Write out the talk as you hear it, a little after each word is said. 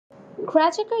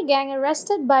Crajacker gang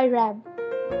arrested by RAB.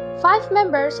 5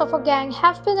 members of a gang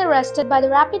have been arrested by the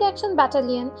Rapid Action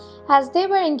Battalion as they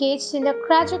were engaged in the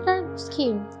Crajacker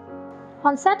scheme.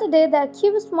 On Saturday, the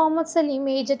accused Mohammed Selim,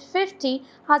 aged 50,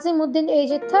 Azim Uddin,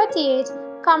 aged 38,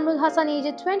 Kamrul Hasan,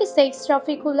 aged 26,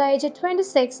 Rafique Ullah, aged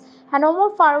 26, and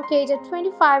Omar Faruque, aged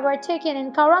 25, were taken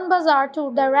in Kawran Bazar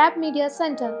to the RAB Media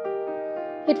Center.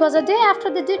 It was a day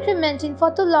after the discrement in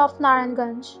Fatullah of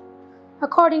Narayanganj.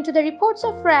 According to the reports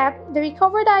of RAB, the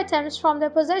recovered items from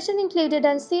their possession included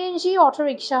a CNG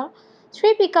auto-rickshaw,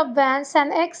 3 pickup vans,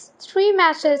 an X, 3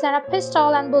 matches, and a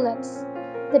pistol and bullets.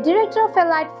 The director of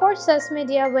Allied Forces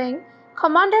Media Wing,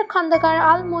 Commander Khandaker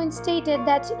Al Moin, stated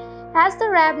that as the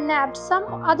RAB nabbed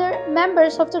some other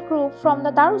members of the group from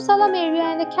the Darus Salam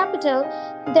area in the capital,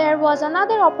 there was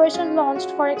another operation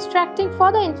launched for extracting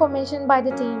further information by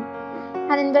the team.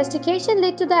 An investigation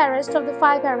led to the arrest of the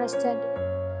 5 arrested.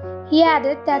 He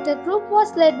added that the group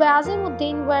was led by Azim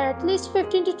Uddin, where at least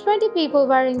 15 to 20 people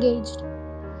were engaged.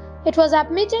 It was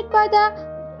admitted by the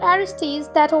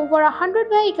arrestees that over 100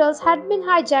 vehicles had been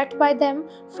hijacked by them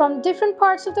from different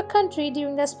parts of the country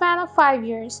during the span of 5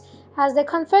 years, as they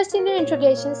confessed in their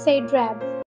interrogation, said RAB.